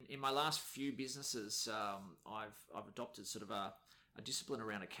in my last few businesses, I've adopted sort of a discipline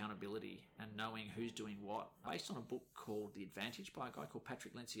around accountability and knowing who's doing what, based on a book called The Advantage by a guy called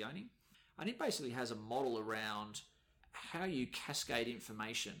Patrick Lencioni. And it basically has a model around how you cascade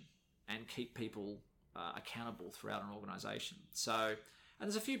information and keep people accountable throughout an organisation. So, and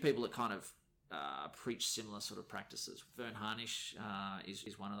there's a few people that kind of preach similar sort of practices. Vern Harnish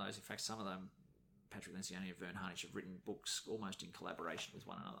is one of those. In fact, some of them, Patrick Lencioni and Vern Harnish, have written books almost in collaboration with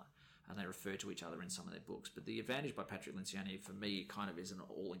one another, and they refer to each other in some of their books. But The Advantage by Patrick Lencioni, for me, kind of is an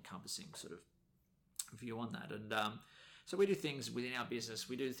all-encompassing sort of view on that. And so we do things within our business.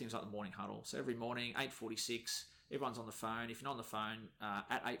 We do things like the morning huddle. So every morning, 8:46, everyone's on the phone. If you're not on the phone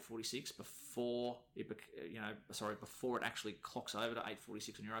at 8:46, before it actually clocks over to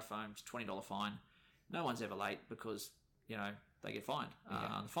 8:46 on your iPhone, it's a $20 fine. No one's ever late because they get fined.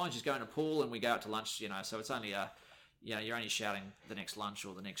 The fine's just going to pool, and we go out to lunch. So it's only you're only shouting the next lunch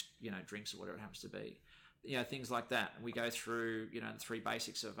or the next drinks or whatever it happens to be. Things like that. We go through the 3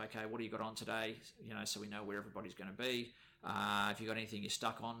 basics of, okay, what do you got on today? So we know where everybody's going to be. If you've got anything you're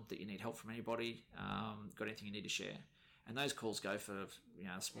stuck on that you need help from anybody, got anything you need to share. And those calls go for,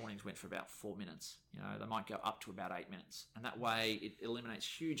 this morning's went for about 4 minutes. They might go up to about 8 minutes. And that way it eliminates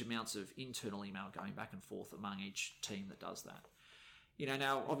huge amounts of internal email going back and forth among each team that does that.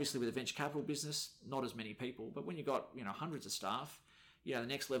 Now, obviously with a venture capital business, not as many people, but when you've got, hundreds of staff, the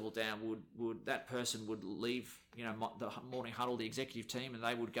next level down would that person would leave, the morning huddle, the executive team, and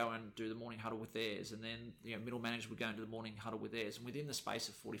they would go and do the morning huddle with theirs. And then, middle managers would go into the morning huddle with theirs. And within the space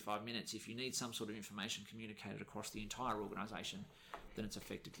of 45 minutes, if you need some sort of information communicated across the entire organisation, then it's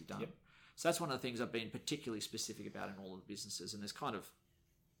effectively done. Yep. So that's one of the things I've been particularly specific about in all of the businesses. And there's kind of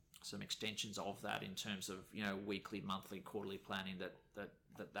some extensions of that in terms of, weekly, monthly, quarterly planning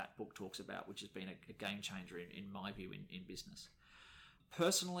that book talks about, which has been a game changer in my view in business.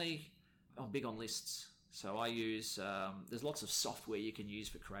 Personally, I'm big on lists. So I use, there's lots of software you can use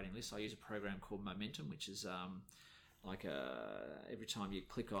for creating lists. I use a program called Momentum, which is every time you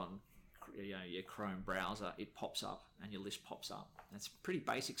click on your Chrome browser, it pops up and your list pops up. And it's pretty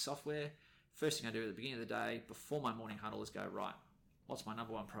basic software. First thing I do at the beginning of the day, before my morning huddle, is go, right, what's my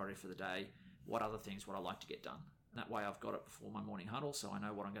number one priority for the day? What other things would I like to get done? And that way I've got it before my morning huddle, so I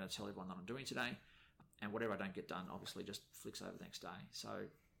know what I'm going to tell everyone that I'm doing today. And whatever I don't get done, obviously just flicks over the next day. So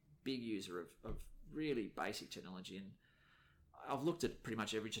big user of really basic technology. And I've looked at pretty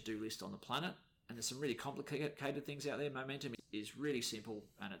much every to-do list on the planet, and there's some really complicated things out there. Momentum is really simple,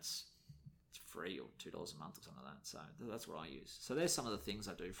 and it's free, or $2 a month or something like that. So that's what I use. So there's some of the things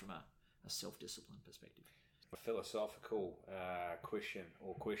I do from a self-discipline perspective. A philosophical question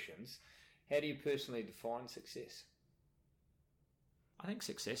or questions. How do you personally define success? I think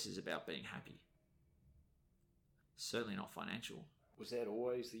success is about being happy. Certainly not financial. Was that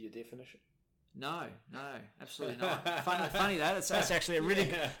always your definition? No, absolutely not. funny that. That's actually a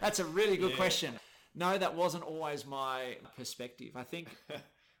really good question. No, that wasn't always my perspective. I think.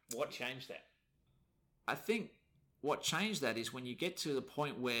 What changed that? I think what changed that is when you get to the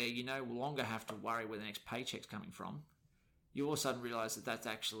point where you no longer have to worry where the next paycheck's coming from, you all of a sudden realise that that's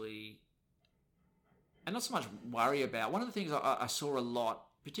actually, and not so much worry about. One of the things I saw a lot,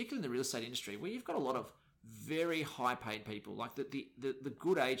 particularly in the real estate industry, where you've got a lot of very high paid people, like the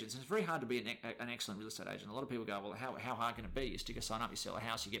good agents. And it's very hard to be an excellent real estate agent. A lot of people go, well, how hard can it be? You stick a sign up, you sell a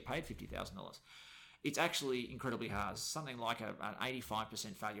house, you get paid $50,000. It's actually incredibly hard. It's something like an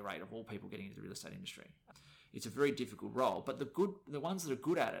 85% failure rate of all people getting into the real estate industry. It's a very difficult role, but the ones that are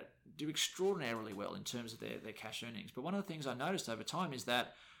good at it do extraordinarily well in terms of their cash earnings. But one of the things I noticed over time is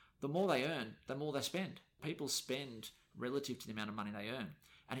that the more they earn, the more they spend. People spend relative to the amount of money they earn,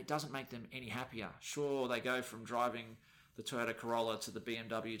 and it doesn't make them any happier. Sure, they go from driving the Toyota Corolla to the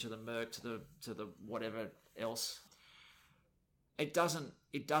BMW to the Merc to the whatever else. It doesn't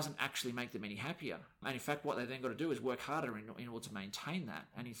actually make them any happier. And in fact, what they then got to do is work harder in order to maintain that.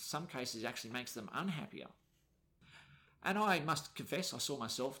 And in some cases, it actually makes them unhappier. And I must confess, I saw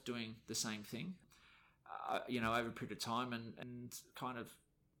myself doing the same thing, over a period of time. And kind of,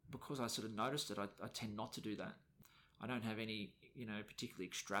 because I sort of noticed it, I tend not to do that. I don't have any, particularly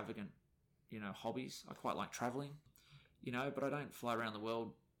extravagant, hobbies. I quite like traveling, but I don't fly around the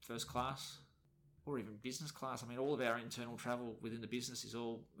world first class or even business class. I mean, all of our internal travel within the business is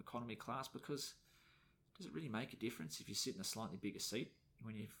all economy class, because does it really make a difference if you sit in a slightly bigger seat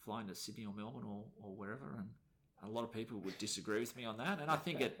when you're flying to Sydney or Melbourne or wherever? And a lot of people would disagree with me on that. And I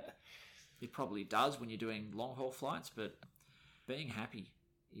think it probably does when you're doing long haul flights, but being happy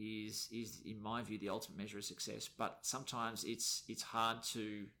is in my view the ultimate measure of success. But sometimes it's hard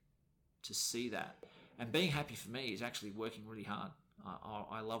to see that. And being happy for me is actually working really hard.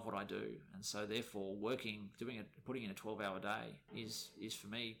 I love what I do, and so therefore putting in a 12-hour day is for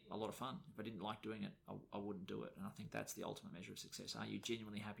me a lot of fun. If I didn't like doing it, I wouldn't do it. And I think that's the ultimate measure of success. Are you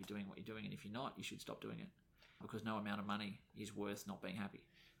genuinely happy doing what you're doing? And if you're not, you should stop doing it, because no amount of money is worth not being happy.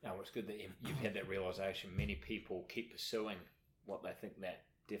 No, it's good that you've had that realisation. Many people keep pursuing what they think that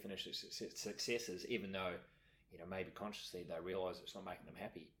definition of success is, even though maybe consciously they realise it's not making them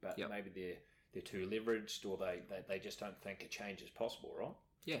happy, but maybe they're too leveraged, or they just don't think a change is possible, right?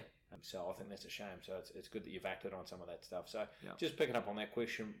 Yeah. So I think that's a shame. So it's good that you've acted on some of that stuff. So just picking up on that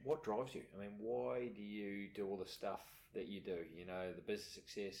question, what drives you? I mean, why do you do all the stuff that you do? The business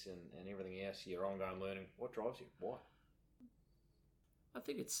success and everything else, your ongoing learning. What drives you? Why? I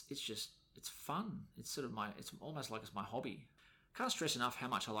think it's fun. It's it's almost like it's my hobby. Can't stress enough how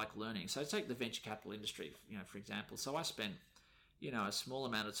much I like learning. So take the venture capital industry, for example. So I spent a small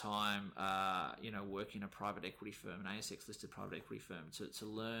amount of time, working in a private equity firm, an ASX-listed private equity firm, to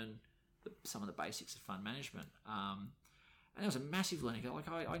learn some of the basics of fund management. And it was a massive learning. Like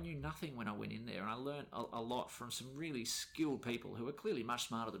I knew nothing when I went in there, and I learned a lot from some really skilled people who were clearly much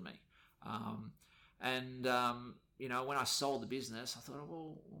smarter than me. When I sold the business, I thought,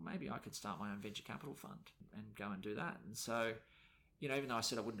 well, maybe I could start my own venture capital fund and go and do that. And so, even though I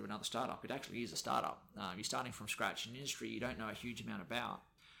said I wouldn't do another startup, it actually is a startup. You're starting from scratch in an industry you don't know a huge amount about.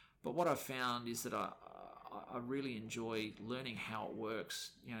 But what I've found is that I really enjoy learning how it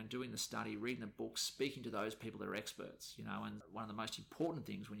works, doing the study, reading the books, speaking to those people that are experts, and one of the most important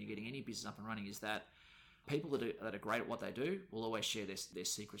things when you're getting any business up and running is that people that are great at what they do will always share their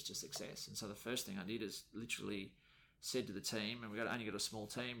secrets to success. And so the first thing I did is literally said to the team, and we've only got a small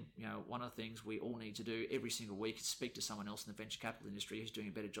team, one of the things we all need to do every single week is speak to someone else in the venture capital industry who's doing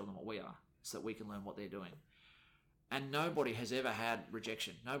a better job than what we are, so that we can learn what they're doing. And nobody has ever had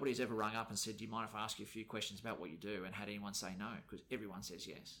rejection. Nobody's ever rung up and said, do you mind if I ask you a few questions about what you do? And had anyone say no? Because everyone says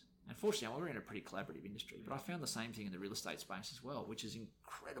yes. Unfortunately, we're in a pretty collaborative industry, but I found the same thing in the real estate space as well, which is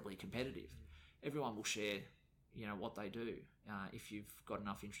incredibly competitive. Everyone will share, what they do if you've got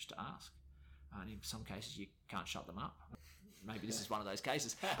enough interest to ask. And in some cases, you can't shut them up. Maybe this is one of those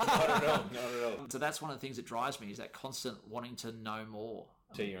cases. Not at all. So that's one of the things that drives me, is that constant wanting to know more.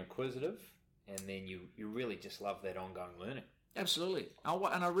 So you're inquisitive, and then you really just love that ongoing learning. Absolutely.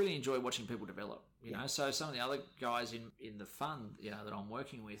 And I really enjoy watching people develop, you know. So some of the other guys in the fund, that I'm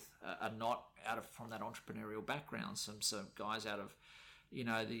working with are not from that entrepreneurial background. Some guys out of,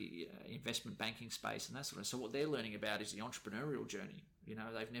 the investment banking space and that sort of. So what they're learning about is the entrepreneurial journey.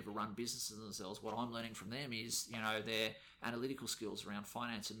 They've never run businesses themselves. What I'm learning from them is, their analytical skills around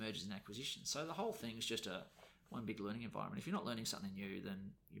finance and mergers and acquisitions. So the whole thing is just one big learning environment. If you're not learning something new,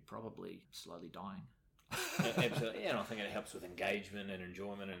 then you're probably slowly dying. Absolutely. And I think it helps with engagement and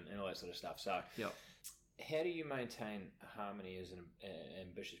enjoyment and all that sort of stuff. So how do you maintain harmony as an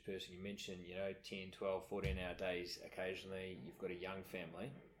ambitious person? You mentioned, 10, 12, 14-hour days occasionally. You've got a young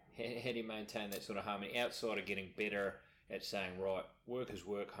family. How do you maintain that sort of harmony outside of getting better at saying, right, work is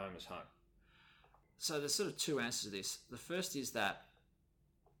work, home is home? So there's sort of two answers to this. The first is that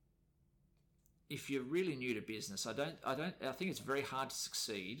if you're really new to business, I think it's very hard to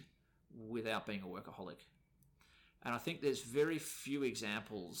succeed without being a workaholic. And I think there's very few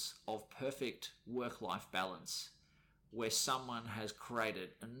examples of perfect work-life balance where someone has created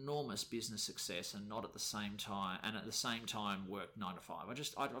enormous business success and at the same time work 9 to 5.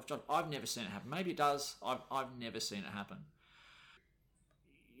 I've never seen it happen. Maybe it does. I've never seen it happen.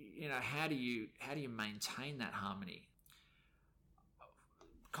 How do you maintain that harmony?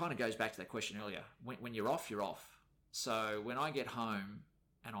 Kind of goes back to that question earlier. When you're off, you're off. So when I get home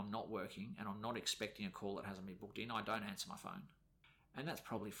and I'm not working and I'm not expecting a call that hasn't been booked in, I don't answer my phone. And that's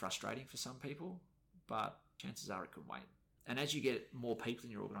probably frustrating for some people, but chances are it could wait. And as you get more people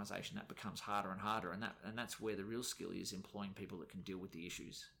in your organisation, that becomes harder and harder, and that's where the real skill is, employing people that can deal with the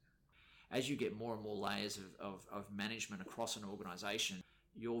issues. As you get more and more layers of management across an organisation,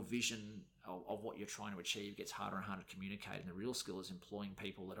 your vision of what you're trying to achieve gets harder and harder to communicate, and the real skill is employing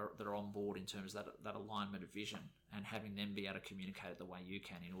people that are on board in terms of that alignment of vision, and having them be able to communicate it the way you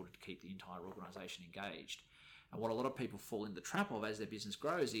can in order to keep the entire organisation engaged. And what a lot of people fall in the trap of as their business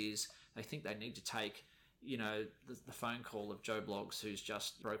grows is they think they need to take the phone call of Joe Bloggs who's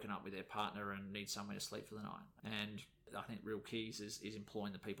just broken up with their partner and needs somewhere to sleep for the night. And I think real keys is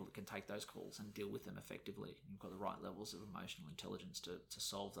employing the people that can take those calls and deal with them effectively. You've got the right levels of emotional intelligence to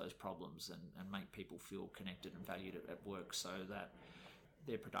solve those problems and make people feel connected and valued at work so that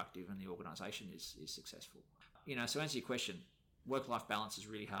they're productive and the organisation is successful. So to answer your question, work-life balance is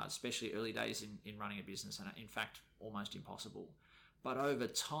really hard, especially early days in running a business, and in fact, almost impossible. But over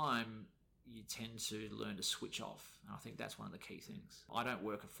time, you tend to learn to switch off. And I think that's one of the key things. I don't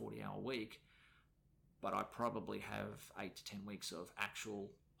work a 40-hour week, but I probably have 8 to 10 weeks of actual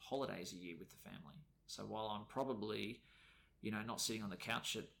holidays a year with the family. So while I'm probably, not sitting on the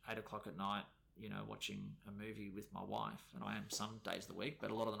couch at 8 o'clock at night, watching a movie with my wife, and I am some days of the week,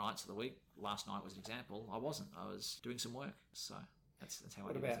 but a lot of the nights of the week, last night was an example, I wasn't. I was doing some work. So that's how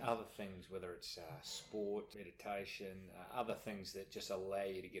I do it. What about other things, whether it's sport, meditation, other things that just allow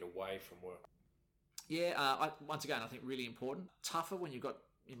you to get away from work? Yeah, once again, I think really important. Tougher when you've got,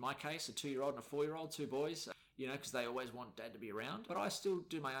 in my case, a 2-year-old and a 4-year-old, 2 boys, because they always want dad to be around. But I still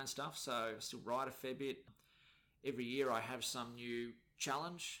do my own stuff, so I still ride a fair bit. Every year I have some new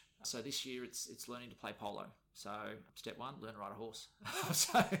challenge. So this year it's learning to play polo. So step 1, learn to ride a horse.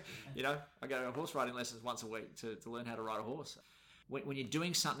 So, I go to horse riding lessons once a week to learn how to ride a horse. When you're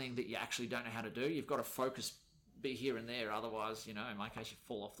doing something that you actually don't know how to do, you've got to focus, be here and there. Otherwise, in my case, you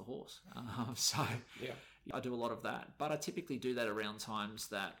fall off the horse. I do a lot of that. But I typically do that around times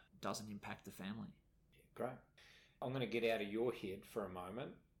that doesn't impact the family. Yeah, great. I'm going to get out of your head for a moment.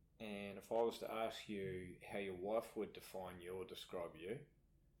 And if I was to ask you how your wife would define you or describe you,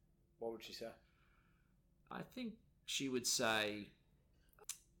 what would she say? I think she would say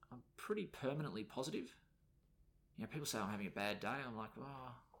I'm pretty permanently positive. People say I'm having a bad day. I'm like, why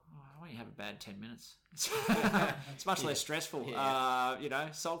don't you have a bad 10 minutes? It's much less stressful.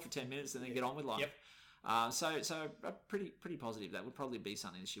 Solve for 10 minutes and then get on with life. Yep. So pretty positive. That would probably be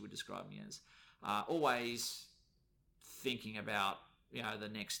something that she would describe me as. Always thinking about, the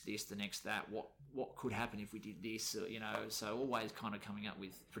next this, the next that, what could happen if we did this, so always kind of coming up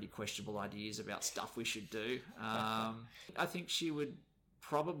with pretty questionable ideas about stuff we should do. I think she would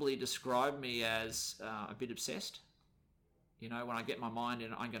probably describe me as a bit obsessed. When I get my mind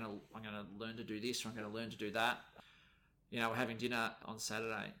in, I'm going to learn to do this, or I'm going to learn to do that. we're having dinner on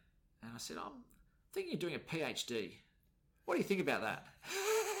Saturday, and I said, I'm thinking of doing a PhD. What do you think about that?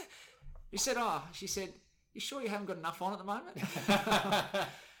 She said, you sure you haven't got enough on at the moment?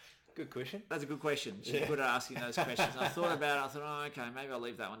 Good question. That's a good question. She's good at asking those questions. I thought about it. I thought, okay, maybe I'll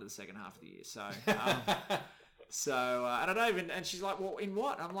leave that one to the second half of the year. So, and I don't even. And she's like, well, in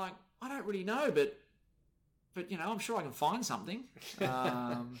what? I'm like, I don't really know, but I'm sure I can find something.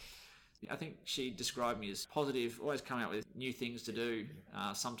 I think she described me as positive, always coming up with new things to do,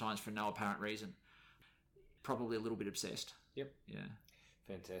 sometimes for no apparent reason. Probably a little bit obsessed. Yep. Yeah.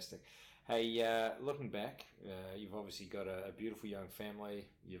 Fantastic. Hey, looking back, you've obviously got a beautiful young family.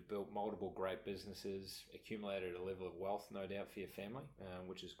 You've built multiple great businesses, accumulated a level of wealth, no doubt, for your family,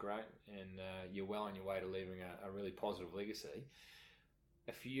 which is great. And you're well on your way to leaving a really positive legacy.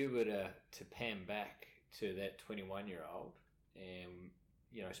 If you were to pan back to that 21-year-old and,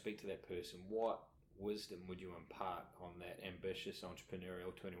 speak to that person, what wisdom would you impart on that ambitious,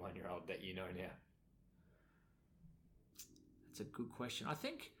 entrepreneurial 21-year-old that you know now? That's a good question. I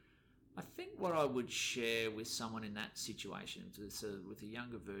think what I would share with someone in that situation, with a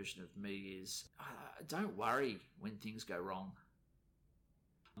younger version of me, is don't worry when things go wrong.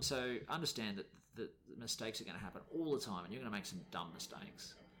 So understand that the mistakes are going to happen all the time, and you're going to make some dumb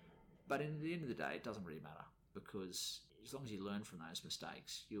mistakes. But at the end of the day, it doesn't really matter, because as long as you learn from those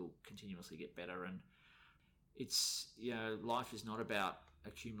mistakes, you'll continuously get better. And it's, life is not about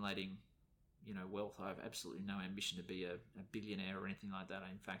accumulating wealth. I have absolutely no ambition to be a billionaire or anything like that.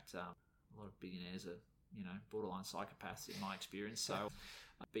 In fact, a lot of billionaires are, borderline psychopaths in my experience. So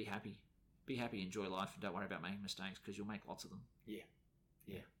be happy, enjoy life, and don't worry about making mistakes, because you'll make lots of them. Yeah.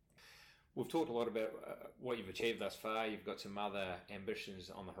 We've talked a lot about what you've achieved thus far. You've got some other ambitions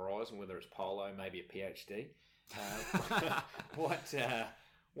on the horizon, whether it's polo, maybe a PhD.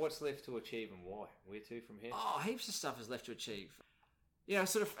 What's left to achieve, and why? Where to from here? Oh, heaps of stuff is left to achieve.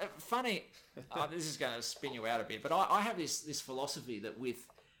 Sort of funny. This is going to spin you out a bit, but I have this philosophy that with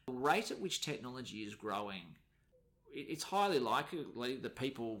the rate at which technology is growing, it's highly likely that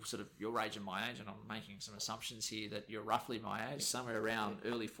people sort of your age and my age, and I'm making some assumptions here that you're roughly my age, somewhere around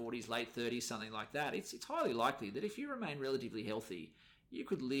early 40s, late 30s, something like that. It's highly likely that if you remain relatively healthy, you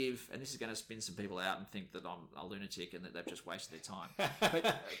could live, and this is going to spin some people out and think that I'm a lunatic and that they've just wasted their time.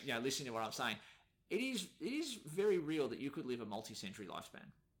 But listen to what I'm saying. It is very real that you could live a multi-century lifespan.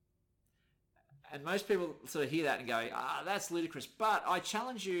 And most people sort of hear that and go, that's ludicrous. But I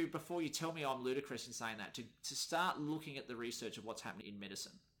challenge you, before you tell me I'm ludicrous in saying that, to start looking at the research of what's happening in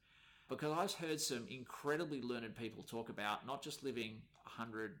medicine. Because I've heard some incredibly learned people talk about not just living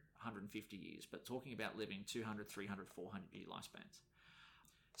 100, 150 years, but talking about living 200, 300, 400 year lifespans.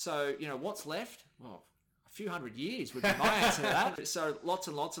 So, what's left? Well, a few hundred years would be my answer to that. So lots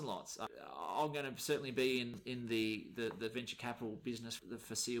and lots and lots. I'm going to certainly be in the venture capital business for the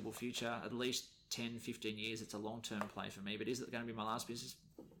foreseeable future, at least 10, 15 years. It's a long-term play for me, but is it going to be my last business?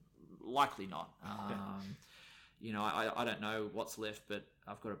 Likely not. I don't know what's left, but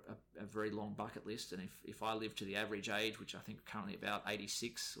I've got a very long bucket list, and if I live to the average age, which I think currently about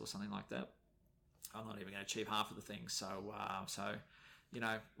 86 or something like that, I'm not even going to achieve half of the things. So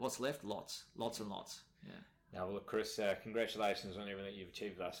what's left? Lots and lots. Yeah. Now, well, look, Chris, congratulations on everything you've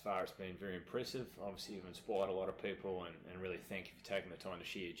achieved thus far. It's been very impressive. Obviously, you've inspired a lot of people, and really thank you for taking the time to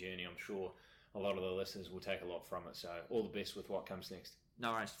share your journey. I'm sure a lot of the listeners will take a lot from it. So all the best with what comes next.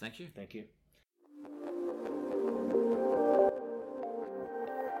 No worries. Thank you. Thank you.